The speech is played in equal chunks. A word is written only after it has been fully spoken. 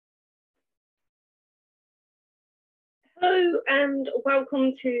Hello and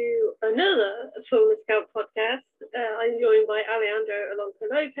welcome to another Formula Scout podcast. I'm joined by Alejandro Alonso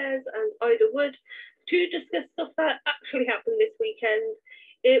Lopez and Ida Wood to discuss stuff that actually happened this weekend.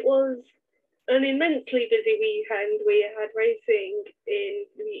 It was an immensely busy weekend. We had racing in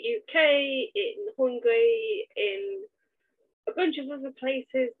the UK, in Hungary, in a bunch of other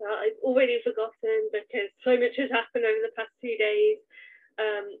places that I've already forgotten because so much has happened over the past 2 days.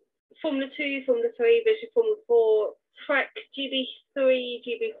 Um, Formula 2, Formula 3, British Formula 4, Trek, GB3,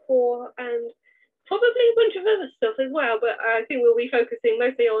 GB4, and probably a bunch of other stuff as well. But I think we'll be focusing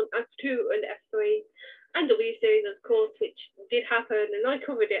mostly on F2 and F3 and W Series, of course, which did happen, and I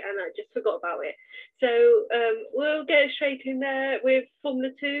covered it and I just forgot about it. So we'll get straight in there with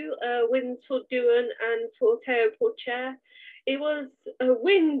Formula 2, wins for Doohan and for Teo Pourchaire. It was a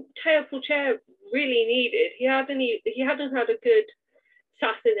win Teo Pourchaire really needed. He hadn't had a good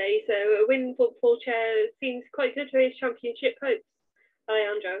Saturday, so a win for Pourchaire seems quite good for his championship hopes.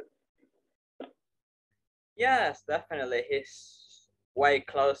 Alejandro. Yes, definitely. He's way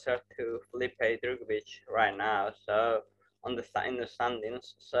closer to Felipe Drugovich right now. So in the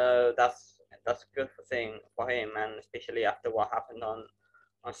standings. So that's a good thing for him, and especially after what happened on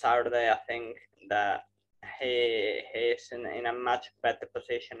Saturday, I think that he's in a much better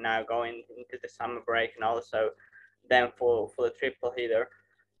position now going into the summer break and also then for the triple heater.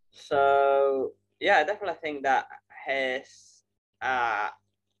 So yeah, I definitely think that he's uh,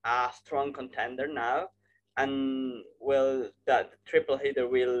 a strong contender now, and will that triple heater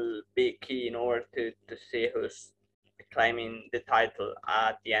will be key in order to see who's claiming the title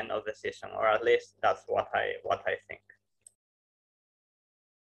at the end of the season, or at least that's what I think.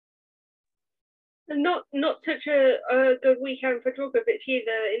 Not such a good weekend for Drogovic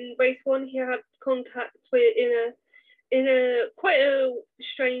either. In race one, he had contact with in a quite a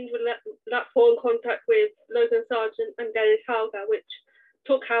strange lap form contact with Logan Sargent and Dennis Hauger, which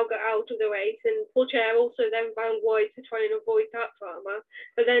took Hauger out of the race, and Pourchaire also then found wide to try and avoid that drama.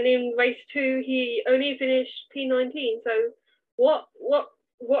 But then in race two, he only finished P19. So what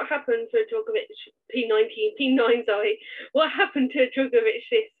happened to Drogovic? P9, sorry. What happened to Drogovic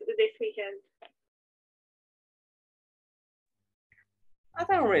this weekend? I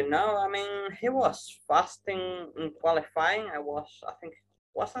don't really know. I mean, he was fasting in qualifying. I think,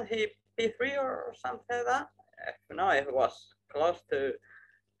 wasn't he P3 or something like that? No, it was close to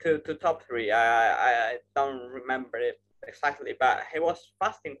top three. I don't remember it exactly, but he was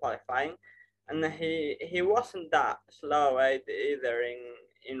fast in qualifying, and he wasn't that slow either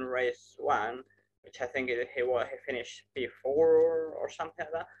in race one, which I think he finished P4 or something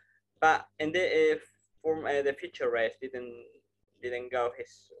like that. But in the if for the feature race didn't go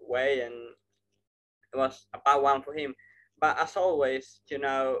his way, and it was a bad one for him. But as always,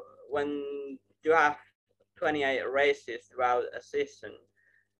 when you have 28 races throughout a season,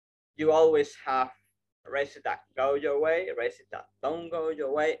 you always have races that go your way, races that don't go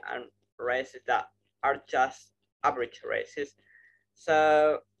your way, and races that are just average races.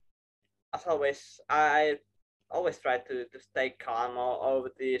 So as always, I always try to stay calm over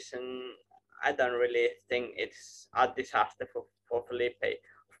this, and I don't really think it's a disaster for Felipe.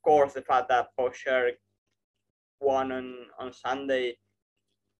 Of course, the fact that Porsche won on Sunday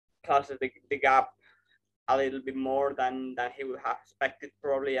closes the gap a little bit more than he would have expected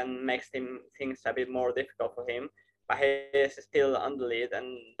probably, and makes things a bit more difficult for him. But he is still on the lead,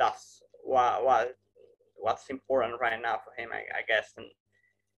 and that's what's important right now for him, I guess. And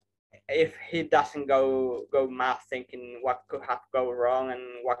if he doesn't go mad thinking what could have go wrong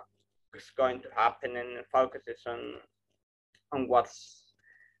and what is going to happen, and focuses on what's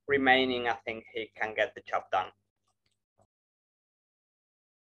remaining, I think he can get the job done.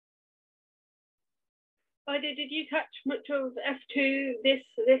 Did you catch much of F2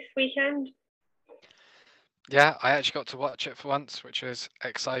 this weekend? Yeah, I actually got to watch it for once, which was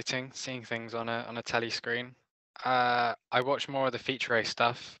exciting, seeing things on a telly screen. I watched more of the feature race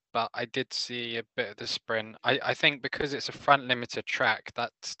stuff, but I did see a bit of the sprint. I think because it's a front limited track,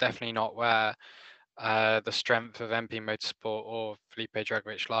 that's definitely not where the strength of MP Motorsport or Felipe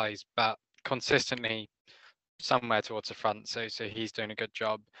Drugovich lies, but consistently somewhere towards the front. So he's doing a good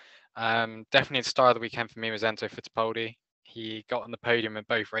job. Definitely the star of the weekend for me was Enzo Fittipaldi. He got on the podium in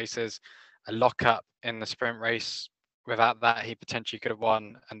both races, a lock up in the sprint race. Without that, he potentially could have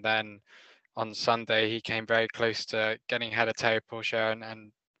won. And then on Sunday, he came very close to getting ahead of Teo Pourchaire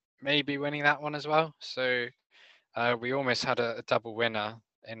and maybe winning that one as well. So we almost had a double winner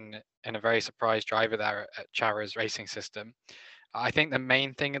in a very surprise driver there at Chara's racing system. I think the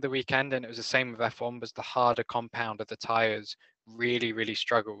main thing of the weekend, and it was the same with F1, was the harder compound of the tyres really, really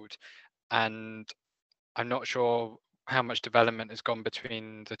struggled. And I'm not sure how much development has gone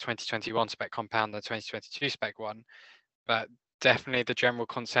between the 2021 spec compound and the 2022 spec one, but definitely the general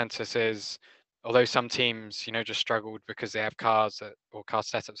consensus is, although some teams, just struggled because they have cars or car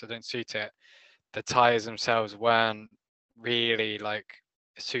setups that don't suit it, the tires themselves weren't really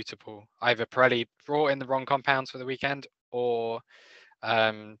suitable. Either Pirelli brought in the wrong compounds for the weekend, or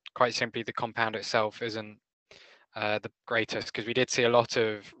quite simply the compound itself isn't the greatest, because we did see a lot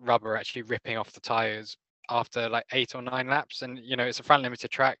of rubber actually ripping off the tires after 8 or 9 laps, and it's a front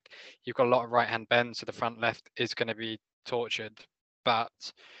limited track. You've got a lot of right hand bend, so the front left is going to be tortured, but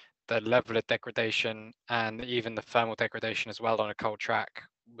the level of degradation and even the thermal degradation as well on a cold track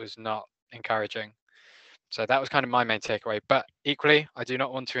was not encouraging. So that was kind of my main takeaway. But equally, I do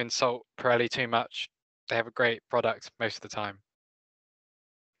not want to insult Pirelli too much. They have a great product most of the time.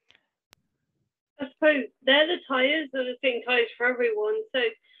 I suppose they're the tyres are the same tyres for everyone. So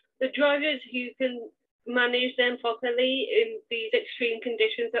the drivers who can manage them properly in these extreme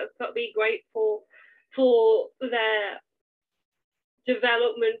conditions, that's got to be great for their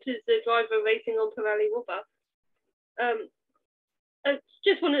development as a driver racing on Pirelli rubber. I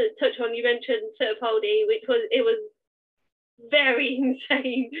just want to touch on, you mentioned Fittipaldi, it was very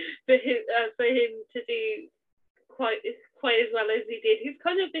insane for him to do quite as well as he did. He's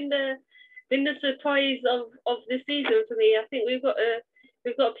kind of been the surprise of the season for me. I think we've got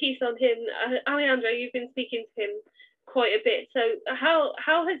a piece on him. Alejandro, you've been speaking to him quite a bit. So how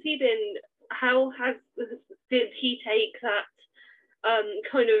has he been? Did he take that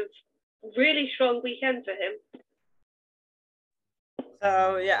kind of really strong weekend for him?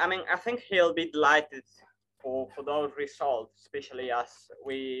 So yeah, I think he'll be delighted for those results, especially as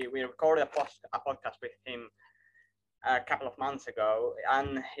we recorded a podcast with him a couple of months ago,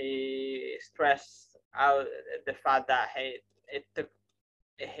 and he stressed out the fact that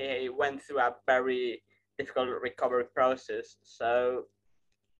he went through a very difficult recovery process. So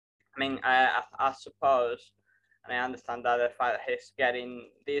I suppose, and I understand that the fact that he's getting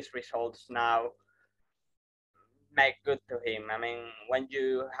these results now make good to him. When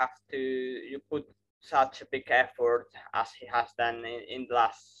you put such a big effort as he has done in the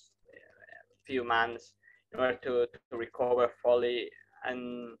last few months in order to recover fully,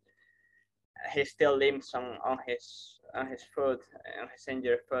 and he still limps on his foot, on his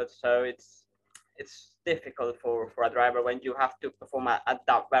injured foot. So it's difficult for a driver when you have to perform at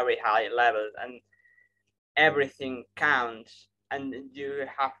that very high level and everything counts, and you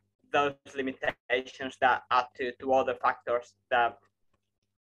have those limitations that add to other factors that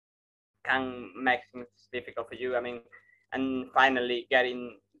can make things difficult for you. And finally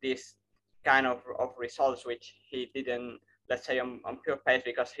getting this kind of results, which he didn't, let's say, on pure pace,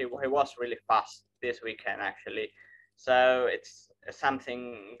 because he was really fast this weekend actually. So it's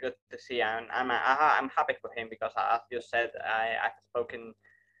something good to see, and I'm happy for him, because as you said, I've spoken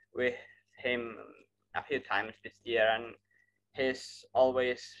with him a few times this year, and he's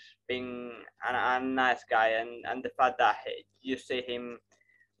always been a nice guy, and the fact that you see him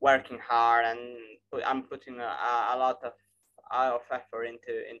working hard and putting a lot of effort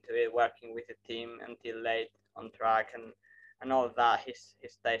into it, working with the team until late on track, and all that. He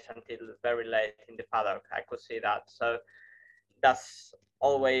stays until very late in the paddock. I could see that. So that's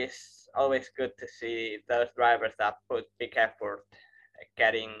always good to see those drivers that put big effort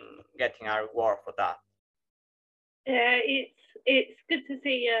getting a reward for that. Yeah, it's good to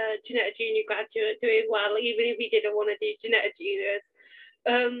see Ginetta Junior graduate doing well, even if he didn't want to do Ginetta Juniors.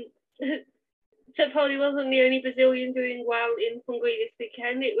 Fittipaldi wasn't the only Brazilian doing well in Hungary this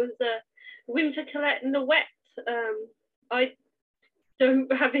weekend. It was Winter Colette in the wet. I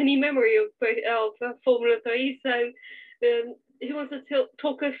don't have any memory of Formula 3, so who wants to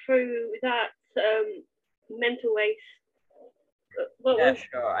talk us through that mental race?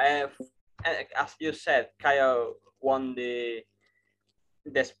 Sure. As you said, Caio won the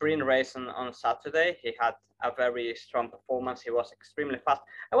sprint race on Saturday. He had a very strong performance. He was extremely fast.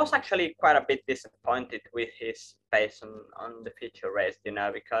 I was actually quite a bit disappointed with his pace on the feature race,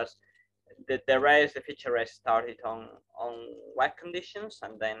 because the feature race started on wet conditions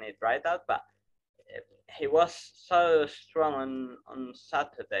and then it dried out, but he was so strong on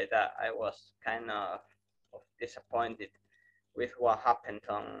Saturday that I was kind of disappointed with what happened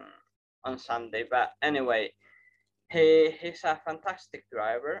on Sunday. But anyway, he's a fantastic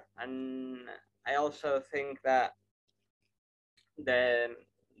driver, and I also think that the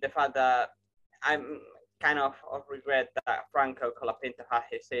fact that I'm kind of regret that Franco Colapinto had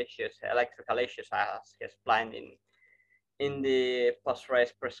his issues, electrical issues, as he explained in the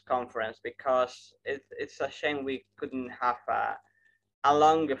post-race press conference, because it's a shame we couldn't have a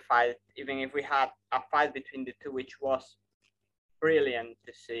longer fight, even if we had a fight between the two, which was brilliant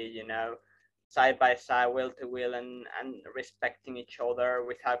to see, side by side, wheel to wheel, and respecting each other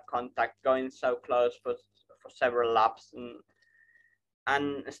without contact, going so close for several laps,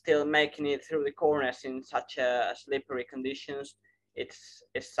 and still making it through the corners in such a slippery conditions. It's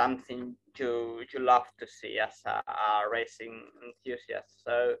something you love to see as a racing enthusiast.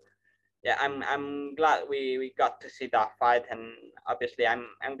 So yeah, I'm glad we got to see that fight, and obviously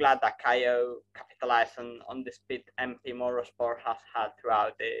I'm glad that Kaio capitalized on the speed MP Motorsport has had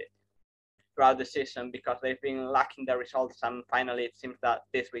throughout the season, because they've been lacking the results, and finally it seems that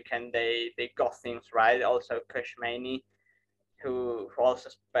this weekend they got things right. Also Kush Maney, who also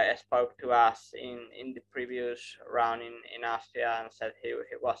spoke to us in the previous round in Austria, and said he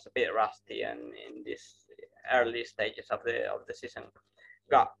was a bit rusty, and in these early stages of the season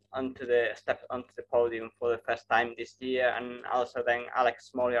got stepped onto the podium for the first time this year. And also then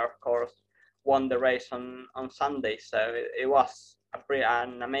Alex Molia, of course, won the race on Sunday. So it was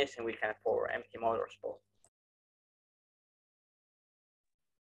an amazing weekend for MP Motorsport.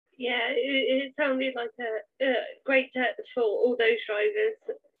 Yeah, it sounded like a great test for all those drivers.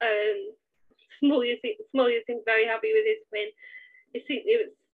 Smolia seems very happy with his win.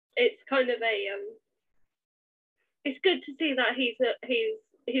 It's kind of it's good to see that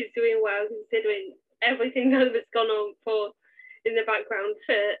he's doing well, considering everything that's gone on in the background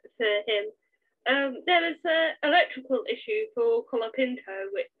for him. There was an electrical issue for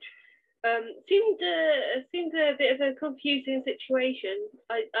Colapinto, which seemed a bit of a confusing situation.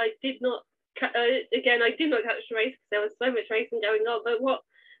 I did not catch the race because there was so much racing going on. But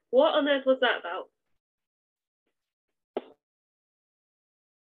what on earth was that about?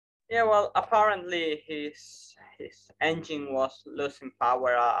 Yeah, well, apparently his engine was losing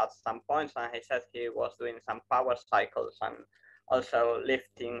power at some points, and he said he was doing some power cycles and also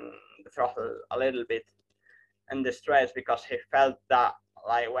lifting the throttle a little bit in the straights, because he felt that,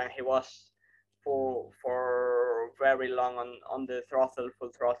 like, when he was for very long on the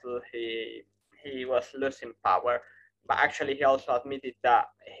full throttle, he was losing power. But actually he also admitted that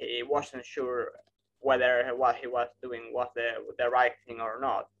he wasn't sure whether what he was doing was the right thing or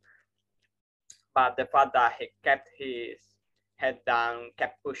not. But the fact that he kept his head down,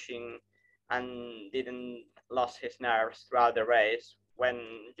 kept pushing, and didn't lose his nerves throughout the race, when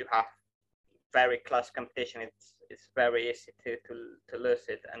you have very close competition, it's very easy to lose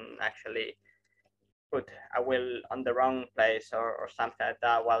it and actually put a wheel on the wrong place or something like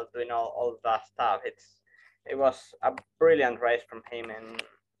that while doing all that stuff. It was a brilliant race from him, and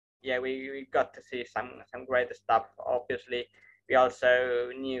yeah, we got to see some great stuff. Obviously, we also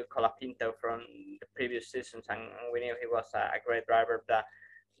knew Colapinto from the previous seasons, and we knew he was a great driver.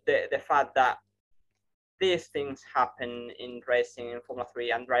 The fact that these things happen in racing in Formula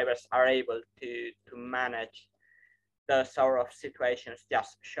 3, and drivers are able to manage those sort of situations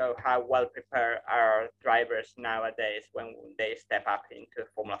just show how well prepared are drivers nowadays when they step up into a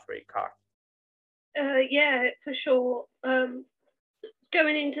Formula 3 car. Yeah, for sure.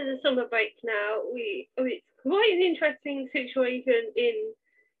 Going into the summer break now, it's quite an interesting situation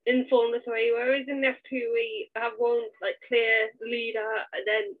in Formula 3, whereas in F2 we have one like clear leader and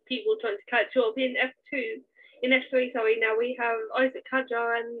then people trying to catch up. In F3, now we have Isaac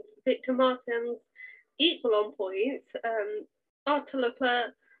Kadjar and Victor Martins equal on points. Arthur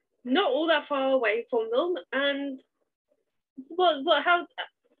Leclerc not all that far away from them. And how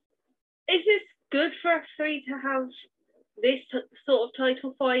is this good for F3 to have this sort of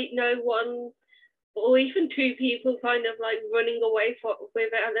title fight? No one or even two people kind of like running away with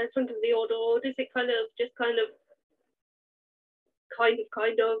it at the front of the order, or does it kind of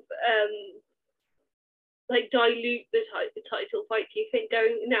like dilute the title fight? Do you think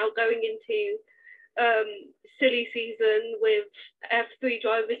going into silly season with F3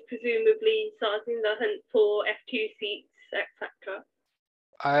 drivers presumably starting the hunt for F2 seats, etc.?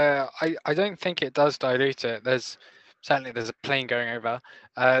 I don't think it does dilute it. There's a plane going over.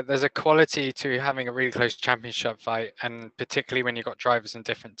 There's a quality to having a really close championship fight, and particularly when you've got drivers in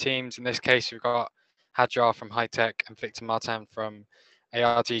different teams. In this case, you've got Hadjar from Hitech and Victor Martin from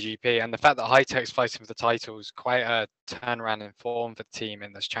ARTGP, and the fact that Hitech's fighting for the title is quite a turnaround in form for the team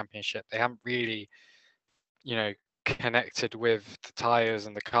in this championship. They haven't really, connected with the tyres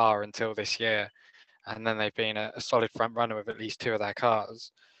and the car until this year, and then they've been a solid front runner with at least two of their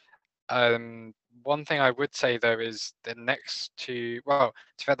cars. One thing I would say though is the next two, well,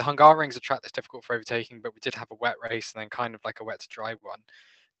 to fair, the Hungaroring's a track that's difficult for overtaking, but we did have a wet race and then kind of like a wet to dry one.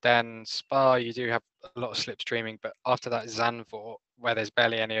 Then Spa, you do have a lot of slipstreaming, but after that Zandvoort, where there's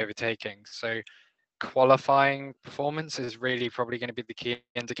barely any overtaking. So qualifying performance is really probably going to be the key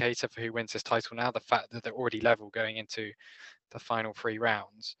indicator for who wins this title now. The fact that they're already level going into the final 3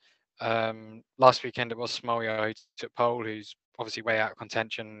 rounds. Last weekend it was Smolja who took pole, who's obviously way out of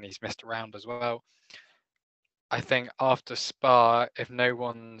contention. He's missed a round as well. I think after Spa, if no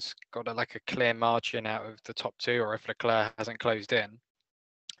one's got a clear margin out of the top 2, or if Leclerc hasn't closed in,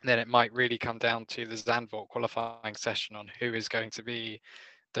 then it might really come down to the Zandvoort qualifying session on who is going to be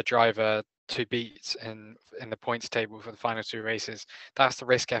the driver to beat in the points table for the final 2 races. That's the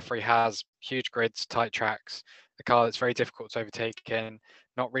risk F3 has. Huge grids, tight tracks, a car that's very difficult to overtake in,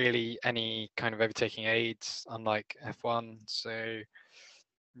 not really any kind of overtaking aids, unlike F1. So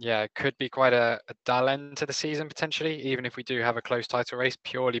yeah, it could be quite a dull end to the season potentially, even if we do have a close title race,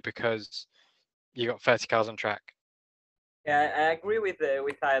 purely because you got 30 cars on track. Yeah, I agree with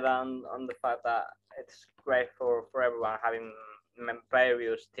Ida on the fact that it's great for everyone having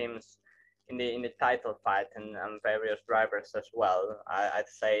various teams in the title fight and various drivers as well. I'd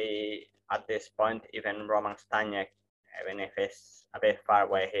say at this point, even Roman Staniek, even if it's a bit far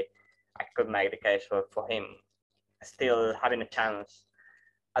away, I could make the case for him still having a chance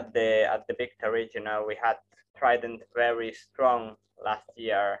at the victory. We had Trident very strong last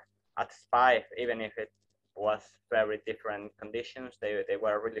year at Spa, even if it was very different conditions. They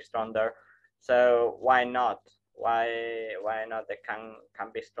were really strong there. So why not? Why not? They can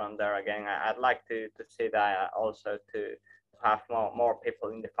be strong there again. I'd like to see that also, to have more people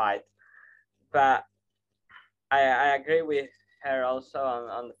in the fight. But I agree with her also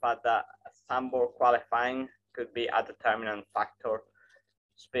on the fact that Zandvoort qualifying could be a determinant factor,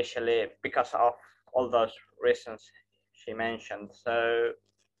 especially because of all those reasons she mentioned. So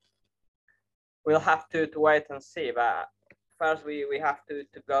we'll have to wait and see. But first we have to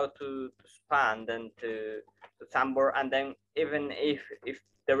go to Spa and then to Zandvoort, and then even if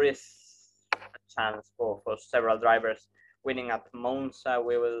there is a chance for several drivers winning at Monza,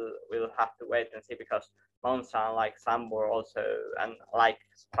 we'll have to wait and see, because Monza, like Zandvoort also, and like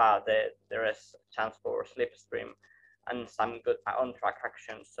Spa, there is a chance for slipstream and some good on-track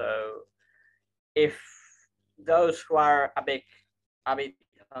action. So if those who are a bit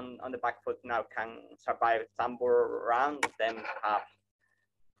on the back foot now can survive Zandvoort round, then perhaps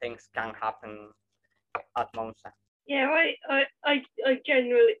things can happen at Monza. Yeah, I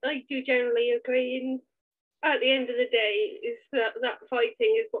do generally agree. And at the end of the day, is that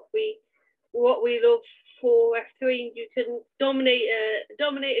fighting is what we love for F3. You can dominate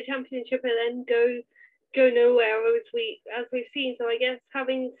a championship and then go nowhere, as we've seen. So I guess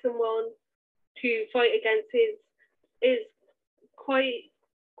having someone to fight against is quite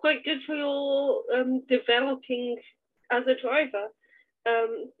good for your developing as a driver.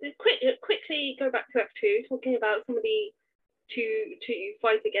 Quickly go back to F2, talking about somebody to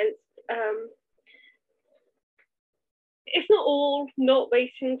fight against. It's not all not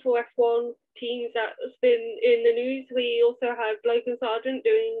racing for F1 teams that's been in the news. We also have Logan Sargent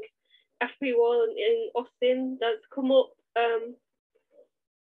doing FP1 in Austin that's come up.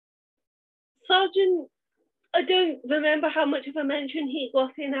 Sargent, I don't remember how much of a mention he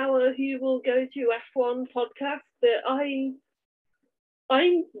got in our Who Will Go to F1 podcast, but I've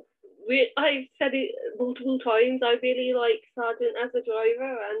said it multiple times. I really like Sargent as a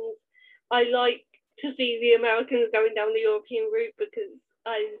driver, and I like to see the Americans going down the European route, because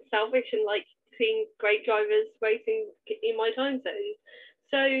I'm selfish and like seeing great drivers racing in my time zone.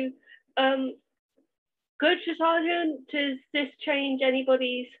 So, good for Sargent. Does this change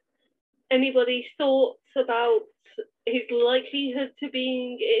anybody's thoughts about his likelihood to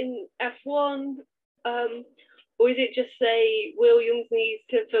being in F1? Or is it just say Williams needs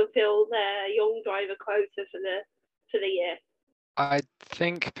to fulfill their young driver quota for the year? I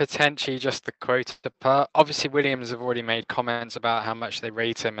think potentially just the quota part. Obviously, Williams have already made comments about how much they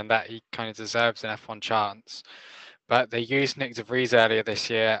rate him and that he kind of deserves an F1 chance. But they used Nick De Vries earlier this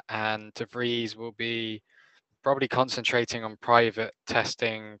year, and De Vries will be probably concentrating on private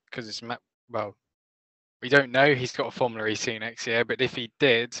testing, because it's, well, we don't know. He's got a Formula E next year, but if he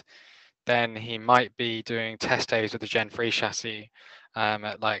did, then he might be doing test days with the Gen 3 chassis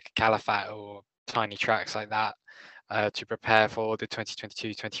at like Calafat or tiny tracks like that to prepare for the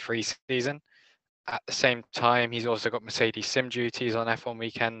 2022-23 season. At the same time, he's also got Mercedes sim duties on F1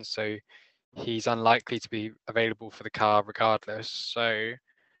 weekends, so he's unlikely to be available for the car regardless. So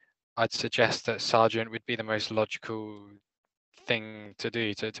I'd suggest that Sargent would be the most logical thing to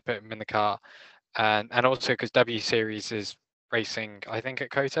do to put him in the car. And also because W Series is racing, I think, at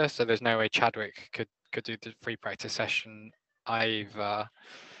COTA, so there's no way Chadwick could do the free practice session either.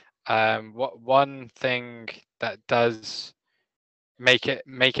 One thing that does make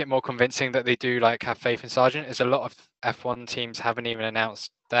it more convincing that they do like have faith in Sargent is a lot of F1 teams haven't even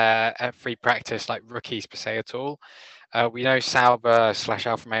announced their free practice like rookies per se at all. We know Sauber /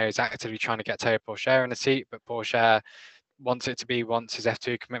 Alfa Romeo is actively trying to get Théo Pourchaire in the seat, but Pourchaire wants it to be once his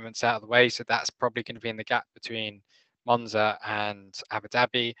F2 commitment's out of the way, so that's probably going to be in the gap between Monza and Abu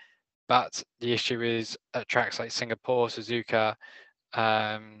Dhabi. But the issue is at tracks like Singapore, Suzuka,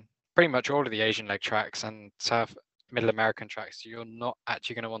 pretty much all of the Asian leg tracks and South Middle American tracks, you're not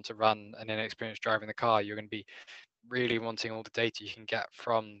actually going to want to run an inexperienced driver in the car. You're going to be really wanting all the data you can get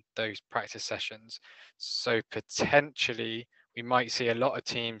from those practice sessions. So potentially we might see a lot of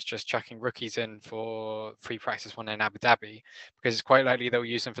teams just chucking rookies in for free practice one in Abu Dhabi, because it's quite likely they'll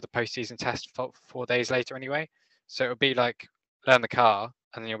use them for the postseason test 4 days later anyway. So it'll be like learn the car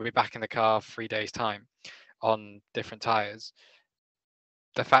and then you'll be back in the car 3 days time on different tires.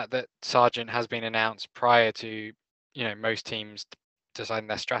 The fact that Sargent has been announced prior to, most teams deciding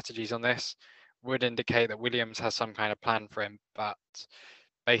their strategies on this would indicate that Williams has some kind of plan for him. But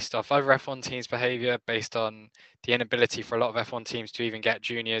based off other F1 teams' behavior, based on the inability for a lot of F1 teams to even get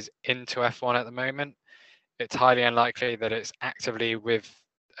juniors into F1 at the moment, it's highly unlikely that it's actively with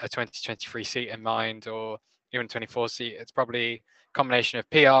a 2023 seat in mind or even 24 seat. It's probably a combination of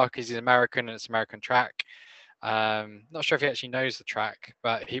PR because he's American and it's American track. Not sure if he actually knows the track,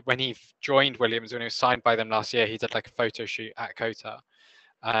 but when he joined Williams, when he was signed by them last year, he did like a photo shoot at COTA.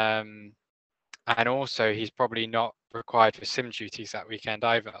 And also he's probably not required for sim duties that weekend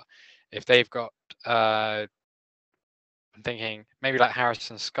either. If they've got, I'm thinking maybe like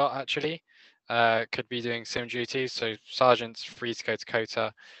Harrison Scott actually could be doing sim duties. So Sargent's free to go to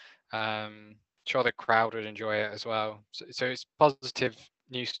COTA. Sure the crowd would enjoy it as well. So it's positive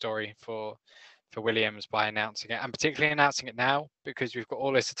news story for Williams by announcing it, and particularly announcing it now because we've got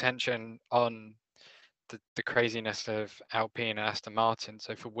all this attention on the craziness of Alpine and Aston Martin.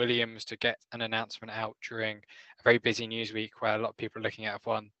 So for Williams to get an announcement out during a very busy news week where a lot of people are looking at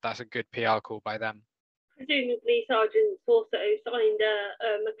F1, that's a good PR call by them. Presumably Sargent's also signed a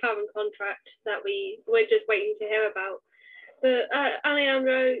McLaren contract that we're just waiting to hear about. But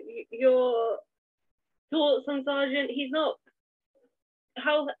Alejandro, your thoughts on Sargent? He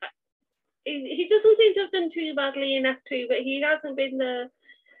doesn't seem to have done too badly in F2, but he hasn't been the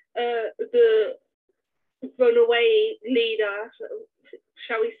runaway leader,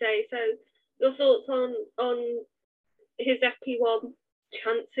 shall we say. So your thoughts on his FP1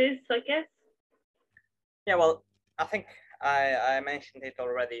 chances, I guess? Yeah, well, I think I mentioned it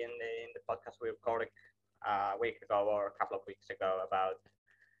already in the podcast we recorded a week ago or a couple of weeks ago about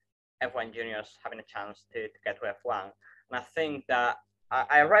F1 juniors having a chance to get to F1. And I think that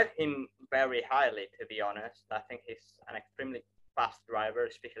I rate him very highly, to be honest. I think he's an extremely fast driver,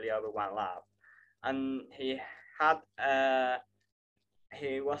 especially over one lap. And he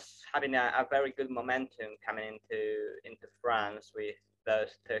was having a very good momentum coming into France with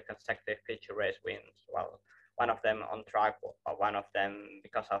those 2 consecutive feature race wins. Well, one of them on track, or one of them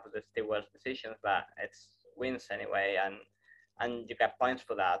because of the stewards' decisions, but it's wins anyway, and you get points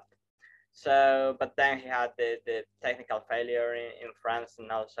for that. So, but then he had the technical failure in France,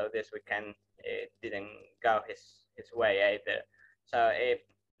 and also this weekend it didn't go his way either. So it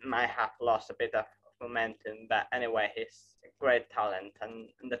might have lost a bit of momentum, but anyway, he's a great talent, and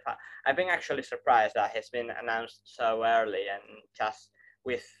the fact I've been actually surprised that he's been announced so early, and just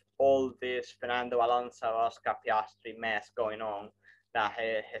with all this Fernando Alonso, Oscar Piastri mess going on, that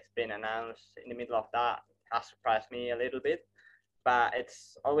he has been announced in the middle of that has surprised me a little bit. But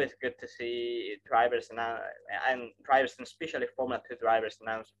it's always good to see drivers and drivers, and especially Formula 2 drivers,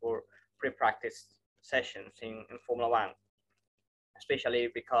 announced for pre-practice sessions in Formula 1. Especially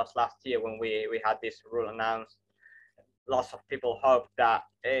because last year when we had this rule announced, lots of people hoped that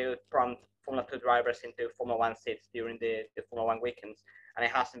it would prompt Formula 2 drivers into Formula 1 seats during the Formula 1 weekends. And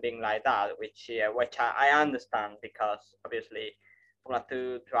it hasn't been like that, which I understand, because obviously Formula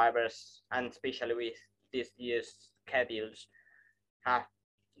 2 drivers, and especially with this year's schedules, have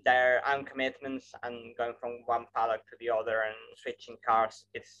their own commitments, and going from one paddock to the other and switching cars,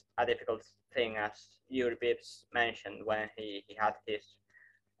 it's a difficult thing, as Juri Vips mentioned when he had his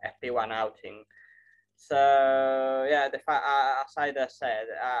FP1 outing. So yeah, as I just said,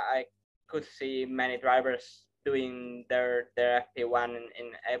 I could see many drivers doing their FP1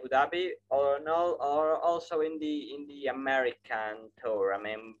 in Abu Dhabi, or no, or also in the American tour. I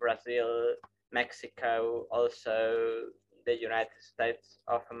mean, Brazil, Mexico, also the United States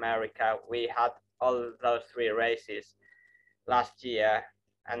of America. We had all those 3 races last year,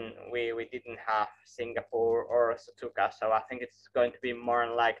 and we didn't have Singapore or Suzuka. So I think it's going to be more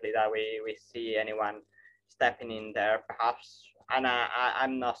unlikely that we see anyone stepping in there. Perhaps and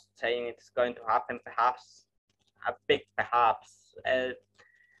I'm not saying it's going to happen. Perhaps a big perhaps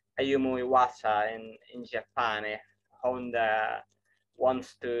Ayumu Iwasa in Japan, if Honda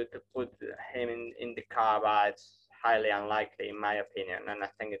wants to put him in the car, but it's highly unlikely in my opinion, and I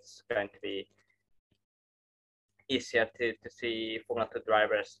think it's going to be easier to see Formula 2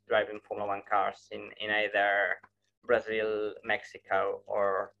 drivers driving Formula 1 cars in either Brazil, Mexico,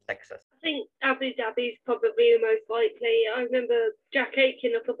 or Texas. I think Abu Dhabi is probably the most likely. I remember Jack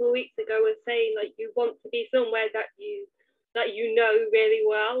Aitken a couple of weeks ago was saying like you want to be somewhere that you know really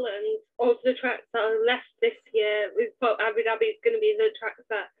well, and of the tracks that are left this year, Abu Dhabi is going to be the tracks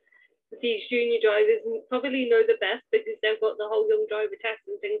that these junior drivers probably know the best because they've got the whole young driver test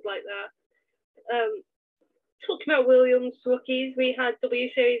and things like that. Talking about Williams rookies, we had W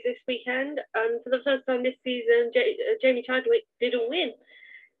Series this weekend, and for the first time this season, Jamie Chadwick didn't win.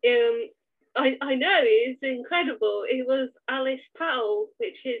 I know, it's incredible. It was Alice Powell,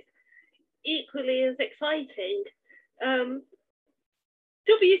 which is equally as exciting.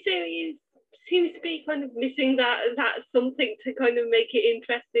 W Series seems to be kind of missing that something to kind of make it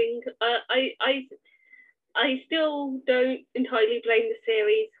interesting. I still don't entirely blame the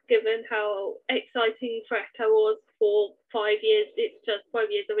series, given how exciting FRECA was for 5 years. It's just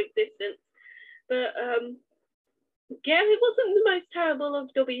 5 years of existence. But yeah, it wasn't the most terrible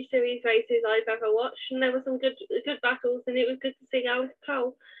of W Series races I've ever watched, and there were some good battles, and it was good to see Alice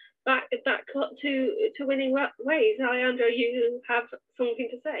Powell back to winning ways. Alejandro, you have something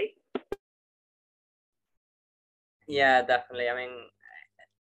to say? Yeah, definitely. I mean,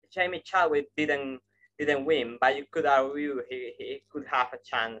 Jamie Chadwick didn't win, but you could argue he could have a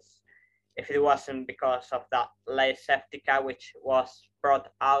chance if it wasn't because of that late safety car, which was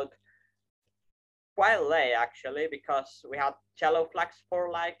brought out quite late actually, because we had yellow flags for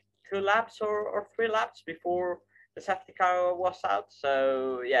like 2 laps or 3 laps before the safety car was out.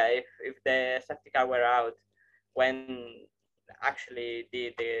 So yeah, if the safety car were out when actually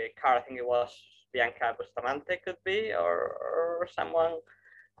the car, I think it was Bianca Bustamante could be, or someone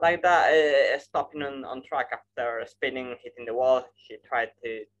like that, stopping on track after spinning, hitting the wall. She tried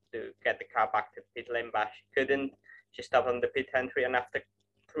to get the car back to pit lane, but she couldn't. She stopped on the pit entry, and after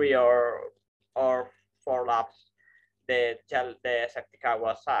 3 or 4 laps, the safety car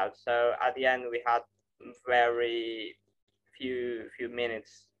was out. So at the end, we had very few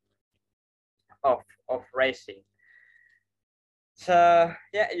minutes of racing. So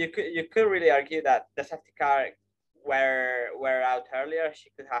yeah, you could really argue that the safety car were out earlier. She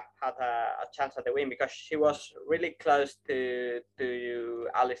could have had a chance at the win, because she was really close to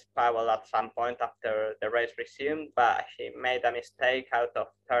Alice Powell at some point after the race resumed, but she made a mistake out of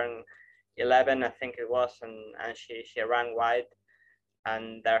turn 11, I think it was, and she ran wide,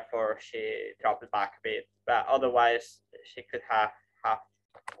 and therefore she dropped back a bit. But otherwise, she could have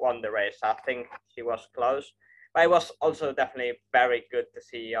won the race. I think she was close, but it was also definitely very good to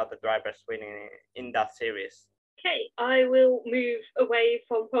see other drivers winning in that series. Okay, I will move away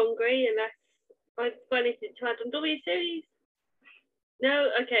from Hungary unless I've got anything to add on W Series. No,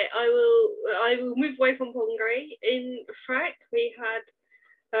 okay, I will move away from Hungary. In FREC, we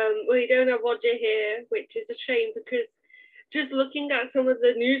don't have Roger here, which is a shame, because just looking at some of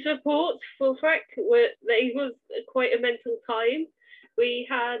the news reports for FREC, it was quite a mental time. We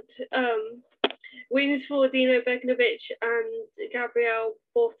had wins for Dino Beganovic and Gabriel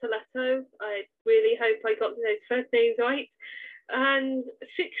Bortoletto. I really hope I got those first names right. And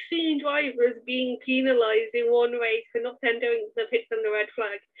 16 drivers being penalised in one race for not tendering the pits on the red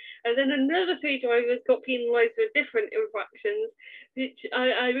flag. And then another 3 drivers got penalised for different infractions, which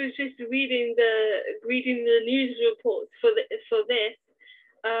I was just reading the news reports for this.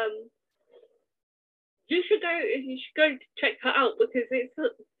 You should go check that out, because it's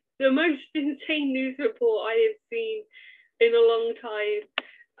the most insane news report I have seen in a long time.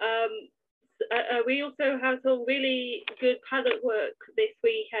 We also have some really good paddock work this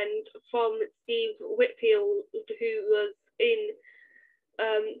weekend from Steve Whitfield, who was in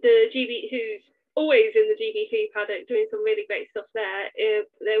who's always in the GP3 paddock, doing some really great stuff there.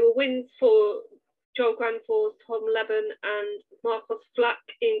 There were wins for Joel Granforth, Tom Leben, and Marcos Flack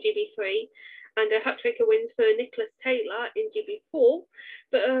in GB3, and a hat-trick of wins for Nicholas Taylor in GB4.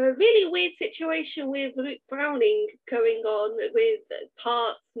 But a really weird situation with Luke Browning going on, with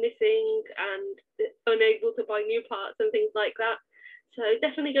parts missing and unable to buy new parts and things like that. So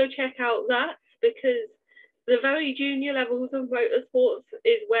definitely go check out that, because the very junior levels of motorsports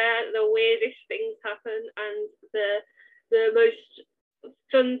is where the weirdest things happen, and the most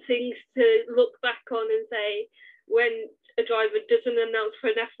fun things to look back on and say, when a driver doesn't announce for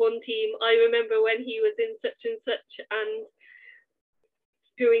an F1 team, I remember when he was in such and such, and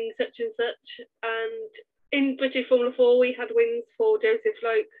doing such and such. And in British Formula 4, we had wins for Joseph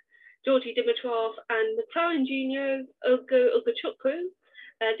Loke, Georgi Dimitrov, and McLaren Junior Ogachukwu.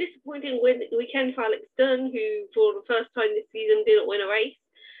 Disappointing weekend for Alex Dunn, who for the first time this season didn't win a race,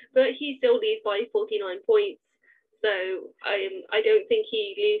 but he still leads by 49 points. So I don't think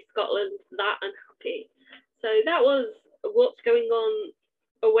he leaves Scotland that unhappy. So that was what's going on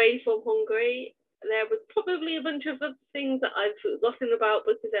away from Hungary. There was probably a bunch of other things that I've forgotten about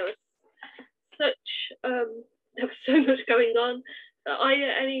because there was so much going on.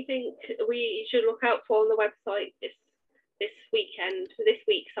 Anything we should look out for on the website this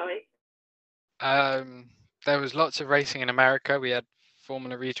week, sorry. There was lots of racing in America. We had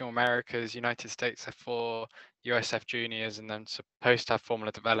Formula Regional Americas, United States F4, USF Juniors, and then supposed to have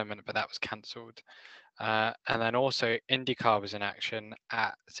Formula Development, but that was cancelled. And then also IndyCar was in action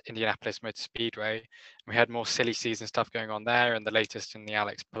at Indianapolis Motor Speedway. We had more silly season stuff going on there, and the latest in the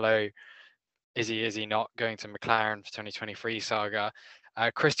Alex Palou, is he not going to McLaren for 2023 saga.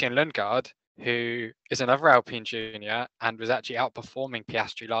 Christian Lundgaard, who is another Alpine junior and was actually outperforming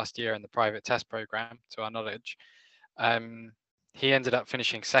Piastri last year in the private test program, to our knowledge. He ended up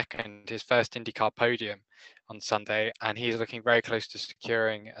finishing second, his first IndyCar podium on Sunday, and he's looking very close to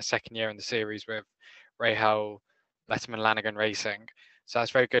securing a second year in the series with Rahal Letterman Lanigan Racing. So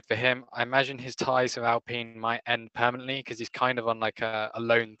that's very good for him. I imagine his ties with Alpine might end permanently because he's kind of on like a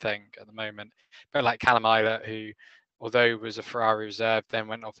loan thing at the moment. But like Callum Ilott, who, although was a Ferrari reserve, then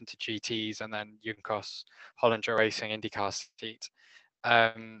went off into GTs and then Juncos, Hollinger Racing, IndyCar seat.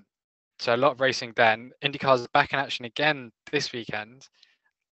 So a lot of racing then. IndyCar's back in action again this weekend.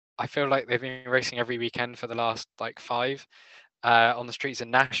 I feel like they've been racing every weekend for the last like 5. On the streets in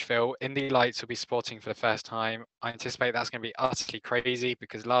Nashville. Indy Lights will be sporting for the first time. I anticipate that's going to be utterly crazy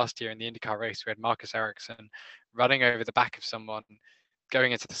because last year in the IndyCar race, we had Marcus Ericsson running over the back of someone,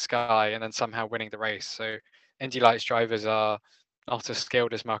 going into the sky, and then somehow winning the race. So Indy Lights drivers are not as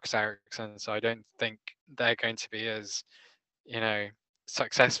skilled as Marcus Ericsson, so I don't think they're going to be as,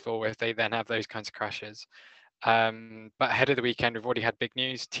 successful if they then have those kinds of crashes. But ahead of the weekend, we've already had big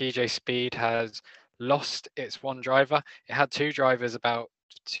news. TJ Speed has lost its one driver. It had 2 drivers about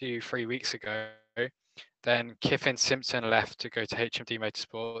 2-3 weeks ago. Then Kiffin Simpson left to go to HMD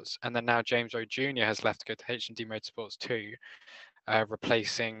Motorsports, and then now James Rowe Jr. has left to go to HMD Motorsports too,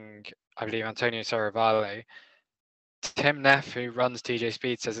 replacing, I believe, Antonio Serravalle. Tim Neff, who runs TJ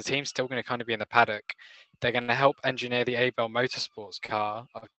Speed, says the team's still going to kind of be in the paddock. They're going to help engineer the Abel Motorsports car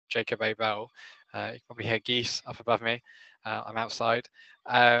of Jacob Abel. You can probably hear geese up above me. I'm outside.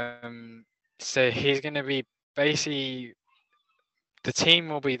 So he's going to be basically, the team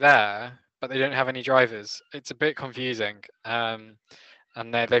will be there, but they don't have any drivers. It's a bit confusing. And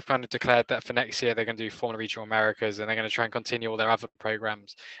they've kind of declared that for next year, they're going to do Formula Regional Americas, and they're going to try and continue all their other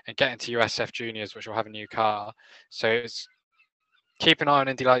programs and get into USF Juniors, which will have a new car. So keep an eye on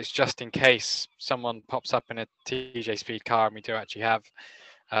Indy Lights just in case someone pops up in a TJ Speed car and we do actually have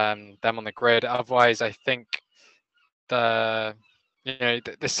them on the grid. Otherwise, I think the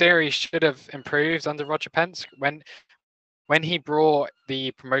series should have improved under Roger Penske when he brought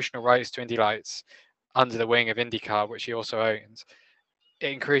the promotional rights to Indy Lights under the wing of IndyCar, which he also owns.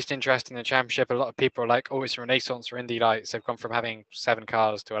 It increased interest in the championship. A lot of people are like, oh, it's a renaissance for Indy Lights. They've gone from having 7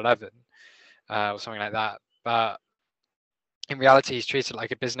 cars to 11 or something like that. But in reality, he's treated it like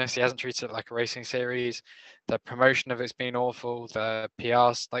a business. He hasn't treated it like a racing series. The promotion of it's been awful. The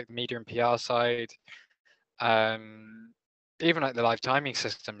PR, like the media and PR side, even like the live timing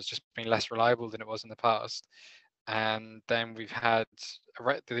system has just been less reliable than it was in the past. And then we've had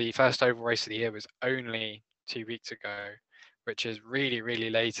the first oval race of the year was only 2 weeks ago, which is really,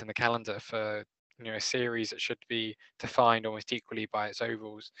 really late in the calendar for a series that should be defined almost equally by its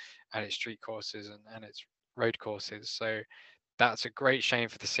ovals and its street courses and its road courses. So that's a great shame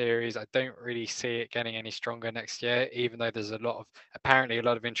for the series. I don't really see it getting any stronger next year, even though there's apparently a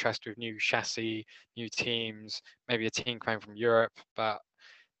lot of interest with new chassis, new teams, maybe a team coming from Europe, but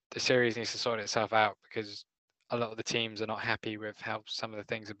the series needs to sort itself out because a lot of the teams are not happy with how some of the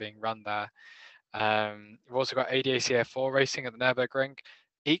things are being run there. We've also got ADAC F4 racing at the Nürburgring.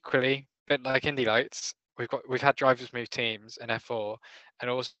 Equally, a bit like Indy Lights, we've had drivers move teams in F4, and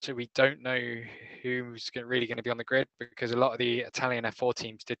also we don't know who's really going to be on the grid because a lot of the Italian F4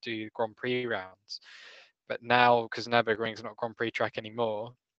 teams did do Grand Prix rounds, but now because Nürburgring's not a Grand Prix track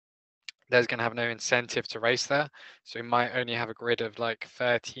anymore, there's going to have no incentive to race there, so we might only have a grid of like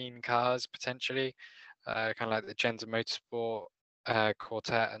 13 cars potentially, kind of like the Genza Motorsport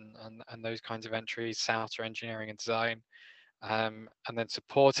quartet and those kinds of entries, Sauter Engineering and Design, and then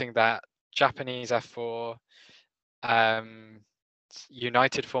supporting that Japanese F4,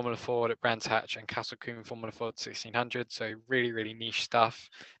 United Formula Ford at Brands Hatch and Castle Coombe Formula Ford 1600. So really, really niche stuff,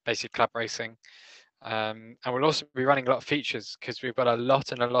 basic club racing. And we'll also be running a lot of features because we've got a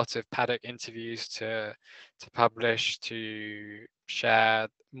lot of paddock interviews to publish, to share,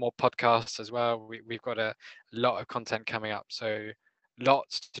 more podcasts as well. We've got a lot of content coming up, so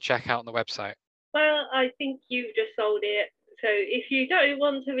lots to check out on the website. Well, I think you've just sold it. So if you don't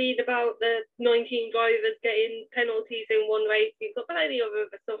want to read about the 19 drivers getting penalties in one race, you've got plenty of other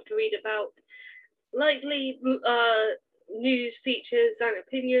stuff to read about. Likely news, features and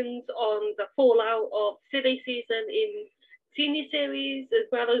opinions on the fallout of silly season in senior series, as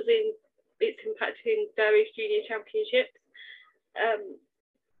well as in its impact in various junior championships.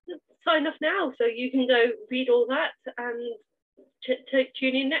 Sign off now so you can go read all that and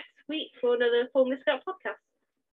tune in next week for another Formula Scout podcast.